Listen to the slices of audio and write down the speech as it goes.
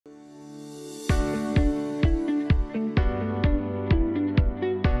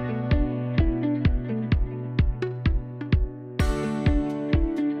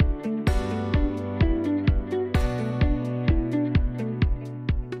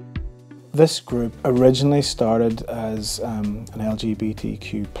This group originally started as an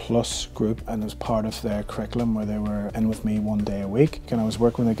LGBTQ plus group, and it was part of their curriculum where they were in with me 1 day a week. And I was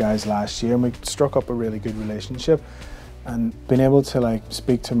working with the guys last year and we struck up a really good relationship. And being able to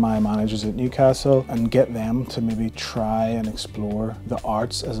speak to my managers at Newcastle and get them to maybe try and explore the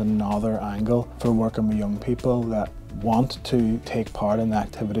arts as another angle for working with young people that want to take part in the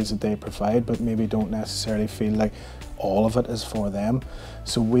activities that they provide but maybe don't necessarily feel like all of it is for them.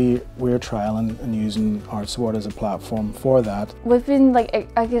 So we're trialling and using Arts Award as a platform for that. We've been I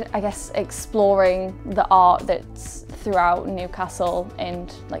guess exploring the art that's throughout Newcastle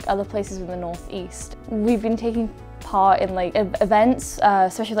and other places in the northeast. We've been taking part in events,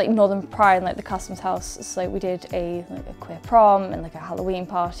 especially Northern Pride and the Customs House. So we did a queer prom and a Halloween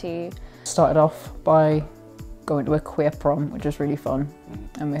party. Started off by going to a queer prom, which was really fun,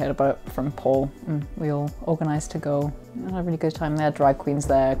 and we heard about it from Paul, and we all organised to go. We had a really good time there, drag queens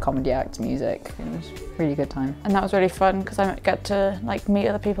there, comedy acts, music. It was a really good time. And that was really fun because I get to meet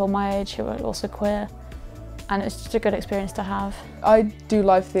other people my age who are also queer, and it's just a good experience to have. I do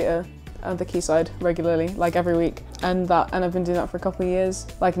live theatre at the Quayside regularly, every week, and I've been doing that for a couple of years.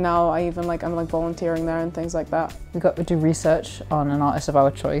 Now I even I'm volunteering there and things like that. We got to do research on an artist of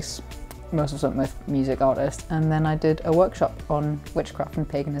our choice, most of them with music artists, and then I did a workshop on witchcraft and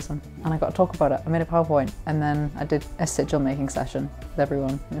paganism, and I got to talk about it. I made a PowerPoint, and then I did a sigil making session with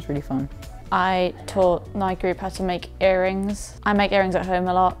everyone. It was really fun. I taught my group how to make earrings. I make earrings at home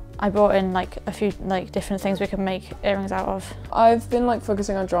a lot. I brought in a few different things we can make earrings out of. I've been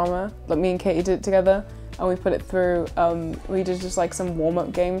focusing on drama. Me and Katie did it together, and we put it through. We did just some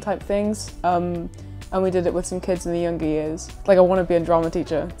warm-up game type things. And we did it with some kids in the younger years. I want to be a drama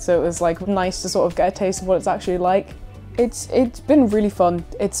teacher, so it was nice to sort of get a taste of what it's actually like. It's been really fun.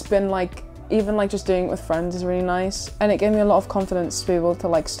 It's been even just doing it with friends is really nice, and it gave me a lot of confidence to be able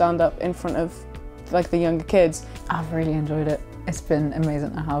to stand up in front of the younger kids. I've really enjoyed it. It's been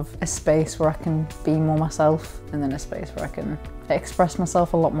amazing to have a space where I can be more myself, and then a space where I can express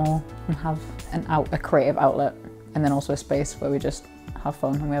myself a lot more and have a creative outlet, and then also a space where we just have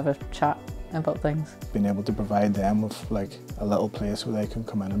fun and we have a chat about things. Being able to provide them with a little place where they can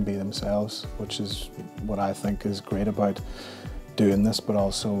come in and be themselves, which is what I think is great about doing this, but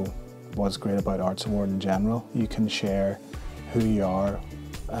also what's great about Arts Award in general. You can share who you are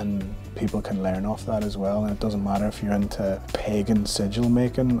and people can learn off that as well, and it doesn't matter if you're into pagan sigil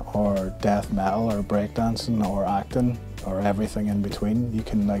making or death metal or breakdancing or acting or everything in between. You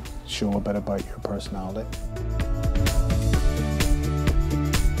can show a bit about your personality.